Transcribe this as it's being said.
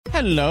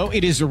Hello,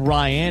 it is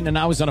Ryan, and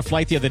I was on a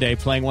flight the other day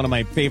playing one of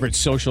my favorite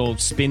social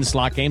spin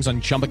slot games on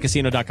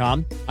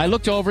ChumbaCasino.com. I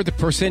looked over at the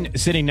person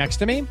sitting next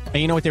to me, and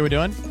you know what they were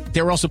doing?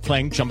 They were also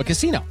playing Chumba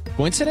Casino.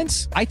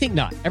 Coincidence? I think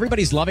not.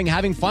 Everybody's loving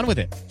having fun with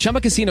it.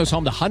 Chumba Casino is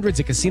home to hundreds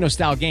of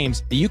casino-style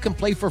games that you can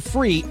play for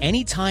free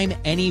anytime,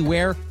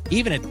 anywhere,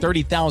 even at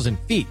 30,000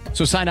 feet.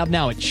 So sign up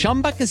now at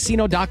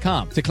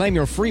ChumbaCasino.com to claim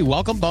your free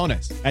welcome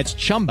bonus. That's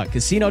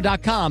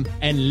ChumbaCasino.com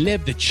and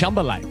live the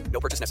Chumba life.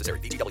 No purchase necessary.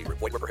 VGW.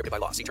 Void where prohibited by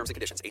law. See terms and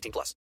conditions. 18+.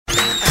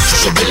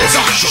 Chuchu Beleza.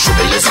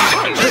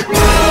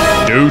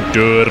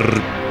 Doutor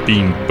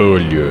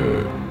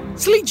Pimpolho.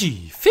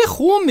 Slade,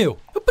 ferrou, meu.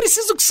 Eu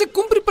preciso que você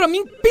compre pra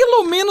mim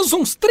pelo menos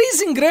uns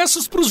 3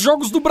 ingressos pros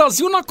Jogos do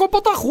Brasil na Copa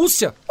da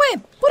Rússia. Ué,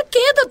 por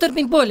que, Doutor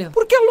Pimpolho?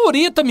 Porque a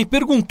Loreta me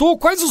perguntou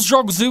quais os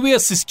jogos eu ia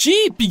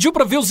assistir, pediu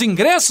pra ver os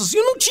ingressos e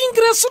eu não tinha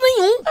ingresso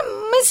nenhum.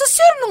 Mas o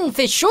senhor não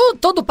fechou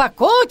todo o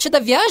pacote da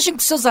viagem com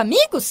seus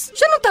amigos?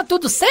 Já não tá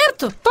tudo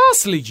certo? Tá,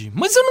 Slade,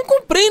 mas eu não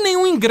comprei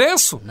nenhum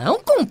ingresso. Não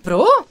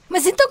comprou?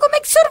 Mas então como é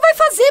que o senhor vai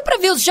fazer pra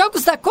ver os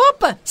jogos da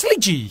Copa?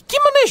 Slade, que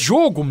mané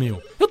jogo,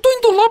 meu? Eu tô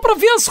indo lá pra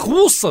ver as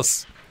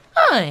russas.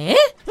 Ah, é?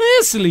 É,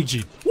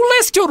 Slade. O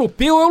leste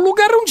europeu é o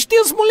lugar onde tem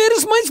as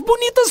mulheres mais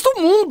bonitas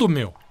do mundo,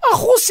 meu. A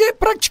Rússia é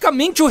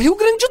praticamente o Rio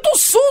Grande do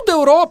Sul da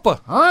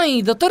Europa.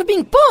 Ai, Doutor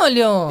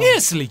Pimpolho. É,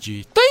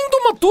 Slade. Tá indo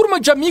uma turma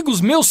de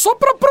amigos meus só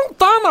pra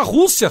aprontar na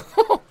Rússia.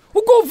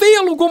 O Gouveia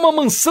alugou uma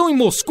mansão em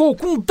Moscou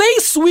com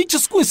 10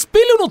 suítes com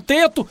espelho no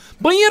teto,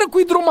 banheira com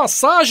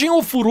hidromassagem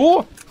ou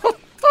furô.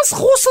 As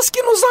russas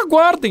que nos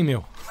aguardem,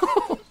 meu.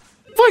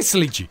 Vai,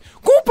 Slade,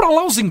 compra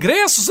lá os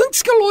ingressos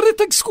antes que a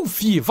Loreta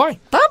desconfie, vai.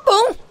 Tá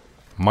bom.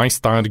 Mais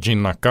tarde,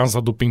 na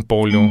casa do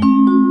Pimpolho.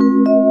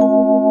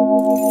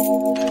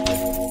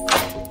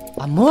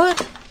 Amor,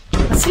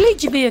 a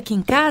Slade veio aqui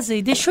em casa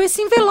e deixou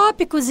esse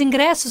envelope com os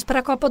ingressos para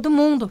a Copa do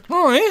Mundo.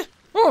 Ah, é?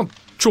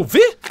 Deixa eu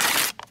ver.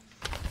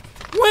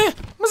 Ué,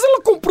 mas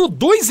ela comprou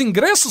 2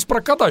 ingressos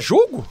para cada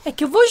jogo? É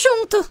que eu vou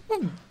junto.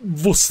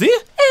 Você?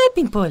 É,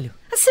 Pimpolho.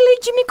 A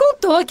Slade me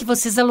contou que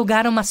vocês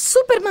alugaram uma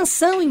super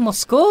mansão em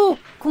Moscou,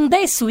 com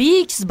 10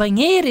 suítes,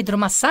 banheira,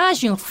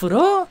 hidromassagem,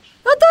 ofurô.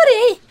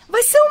 Adorei!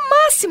 Vai ser o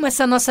máximo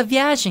essa nossa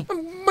viagem.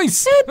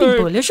 Mas... É,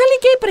 Pimpolho, eu já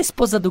liguei pra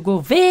esposa do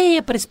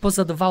Gouveia, pra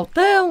esposa do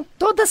Valtão.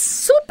 Todas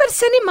super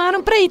se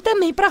animaram pra ir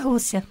também pra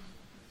Rússia.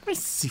 Mas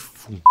se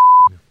fuder,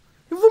 meu.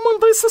 Eu vou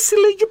mandar essa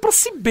Slade pra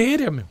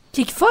Sibéria, meu.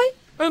 Que foi?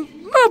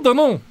 Nada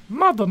não.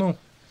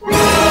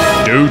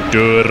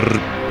 Doutor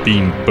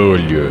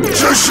Pimpolho.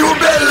 Chuchu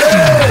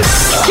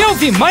Beleza. Quer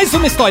ouvir mais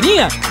uma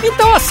historinha?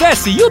 Então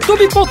acesse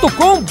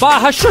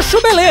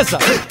youtube.com/chuchubeleza.